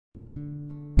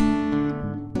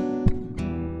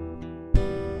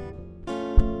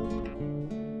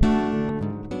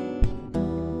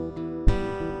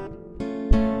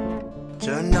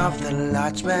off the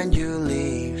lights when you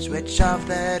leave. Switch off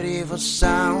that evil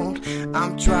sound.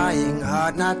 I'm trying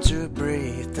hard not to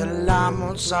breathe till I'm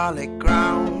on solid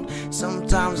ground.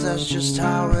 Sometimes that's just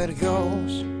how it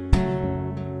goes.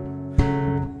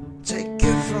 Take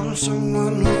it from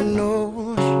someone who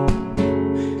knows.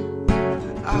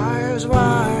 Eyes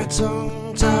wide,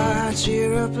 tongue tied, she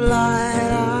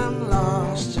replied, I'm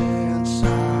lost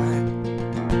inside.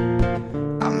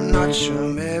 I'm not your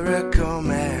miracle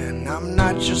man, I'm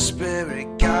not your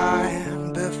spirit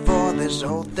guide. Before this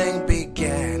whole thing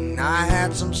began, I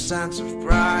had some sense of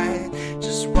pride.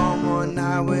 Just one more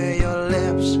night with your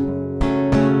lips.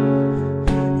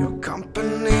 Your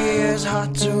company is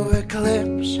hard to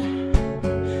eclipse.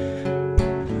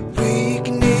 Weak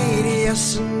need,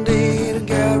 yes indeed,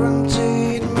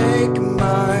 guaranteed, make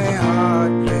my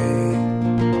heart bleed.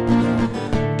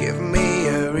 Give me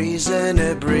a reason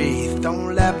to breathe,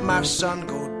 don't let my sun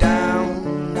go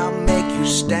down. I'll make you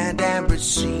stand and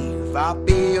receive, I'll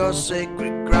be your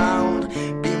sacred ground.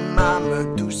 Be my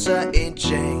Medusa in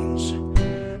chains,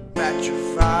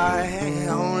 petrified,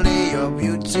 only your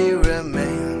beauty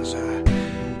remains.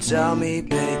 Tell me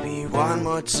baby one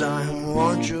more time,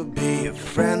 won't you be a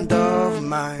friend of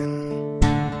mine?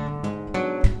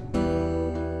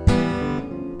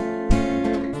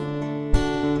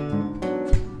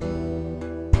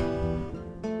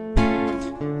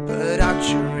 Put out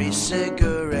your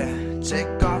e-cigarette,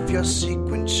 take off your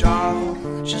sequin shawl.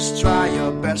 Just try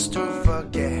your best to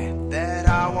forget that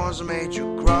I once made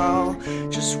you crawl.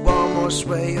 Just one more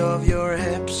sway of your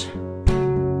hips.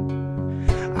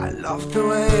 I love the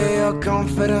way your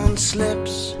confidence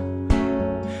slips.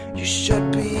 You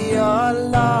should be a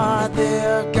lot,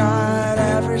 dear God.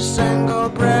 Every single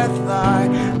breath I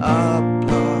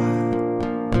applaud.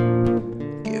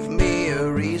 Give me a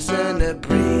reason to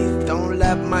breathe, don't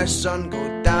let my sun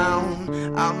go down.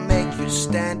 I'll make you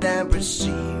stand and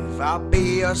receive, I'll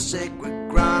be your sacred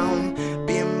ground.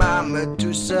 Be my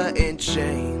Medusa in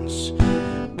chains,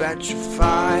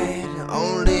 petrified,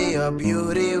 only your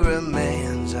beauty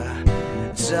remains.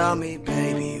 Tell me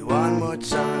baby one more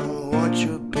time,